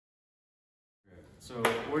So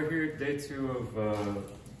we're here day 2 of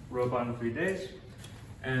robot in 3 days.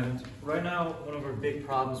 And right now, one of our big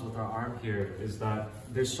problems with our arm here is that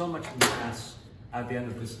there's so much mass at the end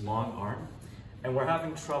of this long arm. And we're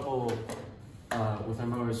having trouble with our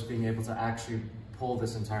motors being able to actually pull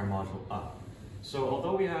this entire module up. So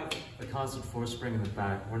although we have a constant force spring in the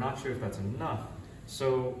back, we're not sure if that's enough.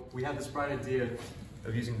 So we had this bright idea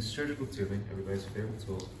of using surgical tubing, everybody's favorite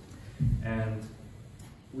tool. And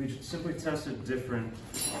we simply tested different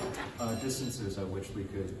distances at which we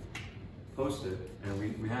could post it, and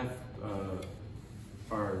we have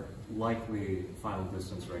our likely final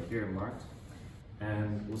distance right here marked,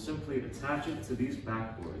 and we'll simply attach it to these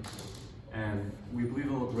backboards, and we believe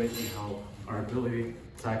it will greatly help our ability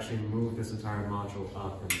to actually move this entire module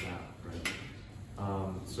up and down,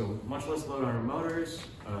 right? So much less load on our motors,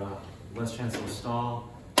 less chance of stall,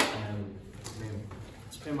 and I mean,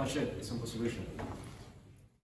 that's pretty much it, a simple solution.